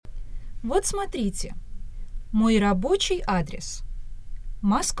Вот смотрите. Мой рабочий адрес.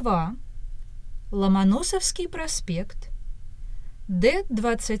 Москва. Ломоносовский проспект.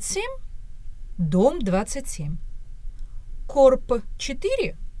 Д-27, дом 27. Корп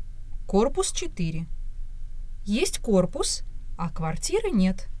 4, корпус 4. Есть корпус, а квартиры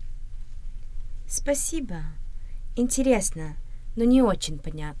нет. Спасибо. Интересно, но не очень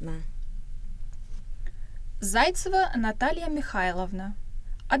понятно. Зайцева Наталья Михайловна,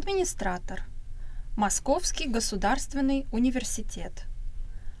 администратор, Московский государственный университет.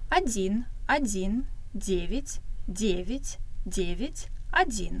 1 1 9 9 9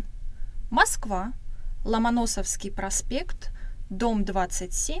 1. Москва. Ломоносовский проспект, дом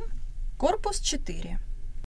 27, корпус 4.